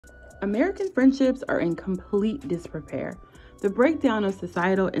American friendships are in complete disrepair. The breakdown of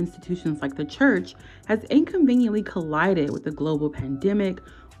societal institutions like the church has inconveniently collided with the global pandemic,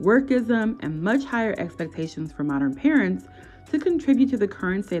 workism, and much higher expectations for modern parents to contribute to the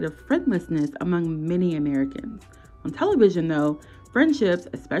current state of friendlessness among many Americans. On television, though, friendships,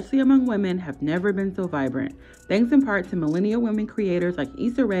 especially among women, have never been so vibrant. Thanks in part to millennial women creators like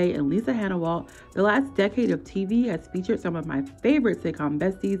Issa Rae and Lisa Hannawalt, the last decade of TV has featured some of my favorite sitcom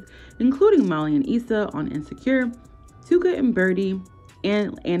besties, including Molly and Issa on Insecure, Tuka and Birdie,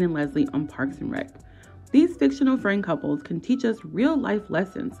 and Ann and Leslie on Parks and Rec. These fictional friend couples can teach us real-life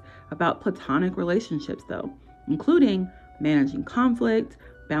lessons about platonic relationships, though, including managing conflict,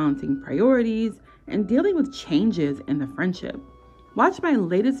 balancing priorities, and dealing with changes in the friendship. Watch my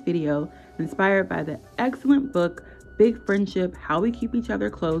latest video inspired by the excellent book, Big Friendship: How We Keep Each Other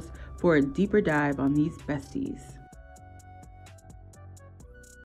Close, for a deeper dive on these besties.